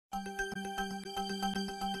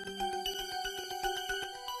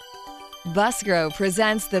Buskro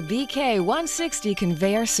presents the BK160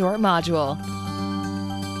 Conveyor Sort Module.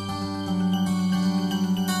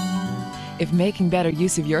 If making better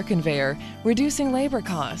use of your conveyor, reducing labor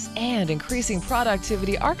costs, and increasing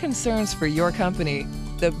productivity are concerns for your company,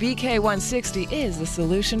 the BK160 is the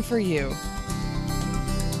solution for you.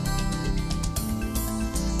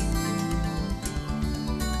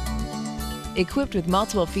 Equipped with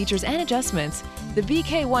multiple features and adjustments, the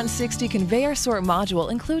BK160 Conveyor Sort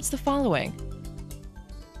Module includes the following: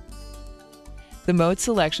 the mode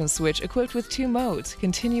selection switch equipped with 2 modes,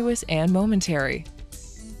 continuous and momentary.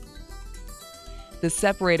 The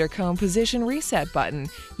separator cone position reset button,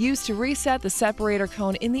 used to reset the separator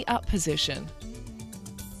cone in the up position.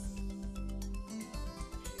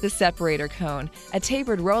 The separator cone, a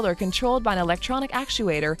tapered roller controlled by an electronic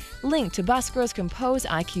actuator linked to Buskro's Compose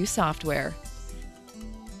IQ software.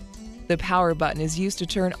 The power button is used to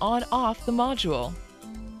turn on/off the module.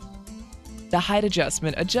 The height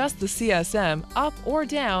adjustment adjusts the CSM up or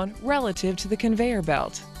down relative to the conveyor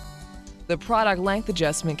belt. The product length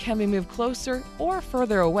adjustment can be moved closer or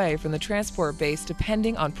further away from the transport base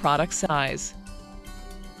depending on product size.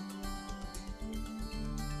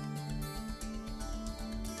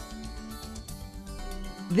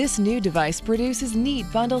 This new device produces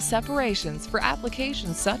neat bundle separations for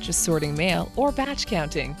applications such as sorting mail or batch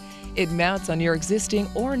counting. It mounts on your existing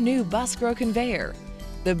or new Buskro conveyor.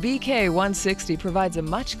 The BK160 provides a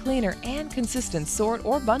much cleaner and consistent sort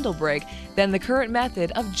or bundle break than the current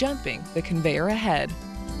method of jumping the conveyor ahead.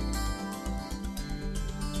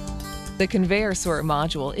 The Conveyor Sort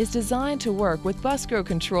Module is designed to work with Buskro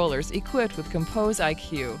controllers equipped with Compose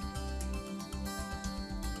IQ.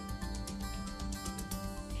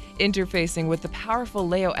 Interfacing with the powerful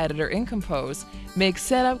layout editor in Compose makes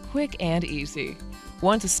setup quick and easy.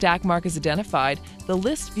 Once a stack mark is identified, the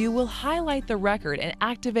list view will highlight the record and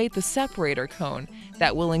activate the separator cone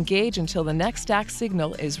that will engage until the next stack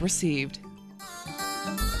signal is received.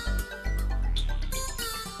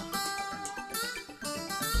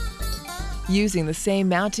 Using the same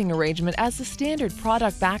mounting arrangement as the standard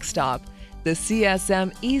product backstop, the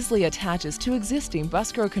CSM easily attaches to existing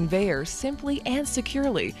Buskro conveyors simply and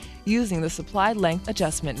securely using the supplied length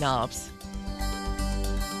adjustment knobs.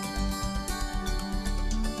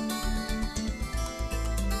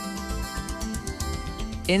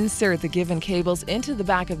 Insert the given cables into the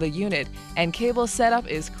back of the unit, and cable setup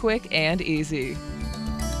is quick and easy.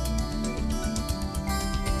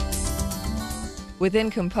 Within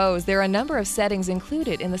Compose, there are a number of settings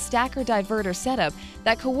included in the stacker diverter setup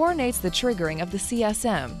that coordinates the triggering of the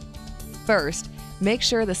CSM. First, make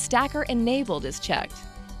sure the stacker enabled is checked.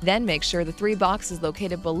 Then make sure the 3 boxes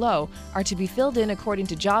located below are to be filled in according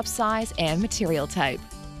to job size and material type.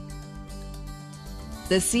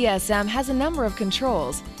 The CSM has a number of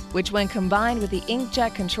controls, which when combined with the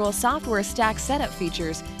Inkjet control software stack setup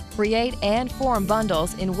features, create and form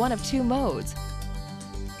bundles in one of 2 modes.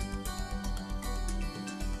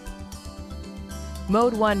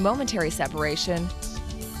 Mode 1 momentary separation,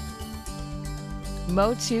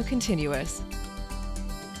 Mode 2 continuous.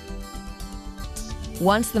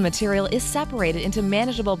 Once the material is separated into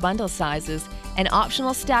manageable bundle sizes, an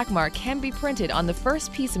optional stack mark can be printed on the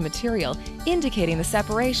first piece of material indicating the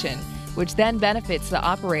separation, which then benefits the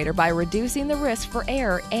operator by reducing the risk for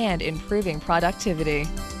error and improving productivity.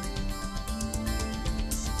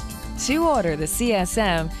 To order the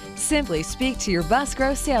CSM, simply speak to your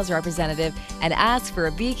Buskro sales representative and ask for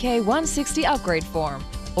a BK160 upgrade form,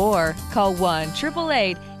 or call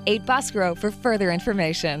 1-888-8-BUSKRO for further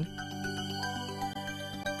information.